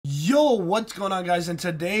Yo, what's going on, guys? And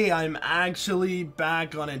today I'm actually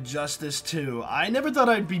back on Injustice 2. I never thought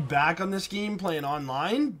I'd be back on this game playing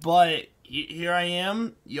online, but here I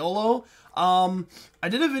am, YOLO. I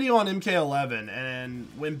did a video on MK11 and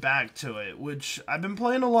went back to it, which I've been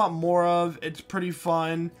playing a lot more of. It's pretty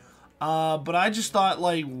fun, but I just thought,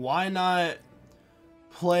 like, why not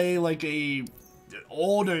play like a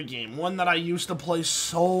older game, one that I used to play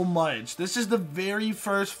so much. This is the very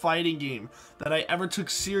first fighting game that I ever took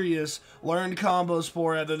serious, learned combos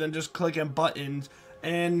for rather than just clicking buttons,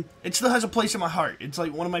 and it still has a place in my heart. It's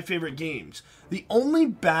like one of my favorite games. The only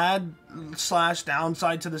bad slash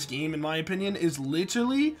downside to this game, in my opinion, is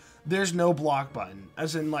literally there's no block button,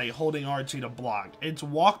 as in like holding R2 to block. It's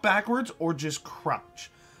walk backwards or just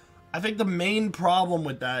crouch. I think the main problem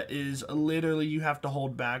with that is literally you have to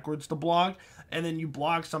hold backwards to block, and then you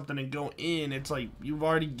block something and go in. It's like you've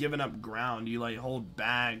already given up ground. You like hold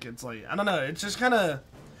back. It's like, I don't know. It's just kind of,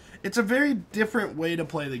 it's a very different way to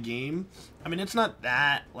play the game. I mean, it's not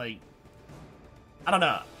that like, I don't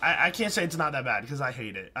know. I can't say it's not that bad because I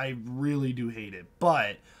hate it. I really do hate it.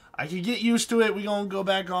 But I can get used to it. We're going to go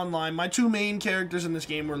back online. My two main characters in this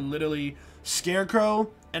game were literally Scarecrow,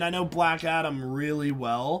 and I know Black Adam really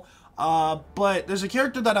well. But there's a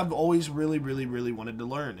character that I've always really wanted to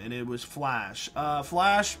learn, and it was Flash.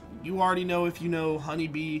 Flash, you already know if you know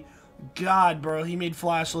Honeybee. God, bro, he made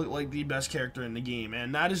Flash look like the best character in the game,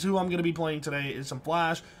 and that is who I'm going to be playing today, is some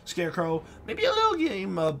Flash, Scarecrow, maybe a little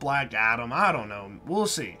game of Black Adam, I don't know, we'll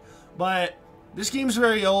see. But this game's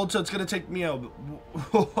very old, so it's going to take me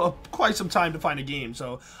quite some time to find a game,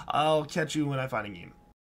 so I'll catch you when I find a game.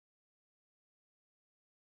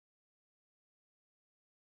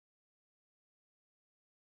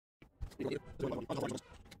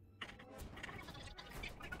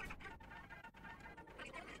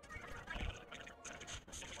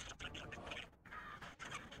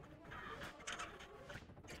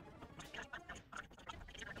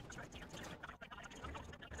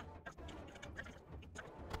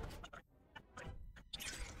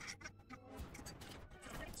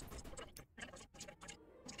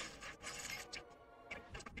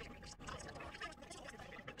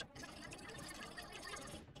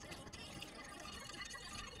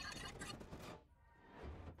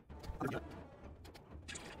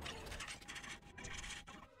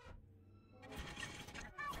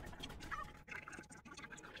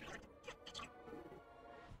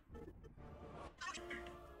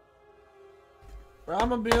 I'm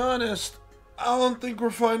gonna be honest, I don't think we're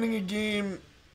finding a game